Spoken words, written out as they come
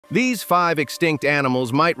These 5 extinct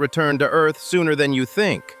animals might return to Earth sooner than you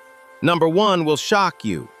think. Number 1 will shock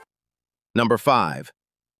you. Number 5.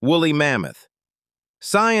 Woolly Mammoth.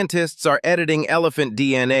 Scientists are editing elephant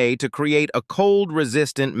DNA to create a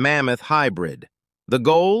cold-resistant mammoth hybrid. The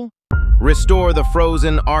goal? Restore the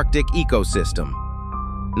frozen Arctic ecosystem.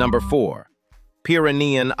 Number 4.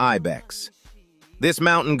 Pyrenean ibex. This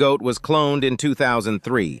mountain goat was cloned in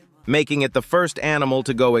 2003, making it the first animal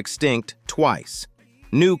to go extinct twice.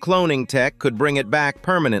 New cloning tech could bring it back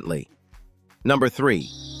permanently. Number 3.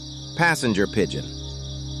 Passenger pigeon.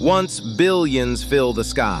 Once billions filled the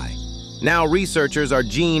sky. Now researchers are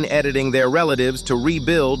gene editing their relatives to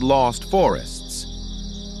rebuild lost forests.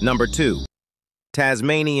 Number 2.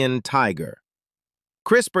 Tasmanian tiger.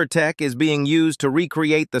 CRISPR tech is being used to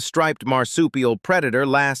recreate the striped marsupial predator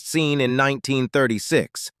last seen in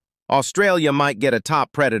 1936. Australia might get a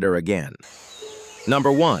top predator again.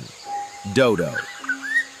 Number 1. Dodo.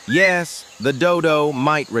 Yes, the dodo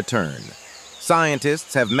might return.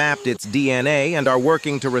 Scientists have mapped its DNA and are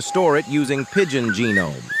working to restore it using pigeon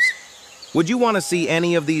genomes. Would you want to see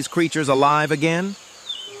any of these creatures alive again?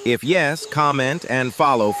 If yes, comment and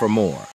follow for more.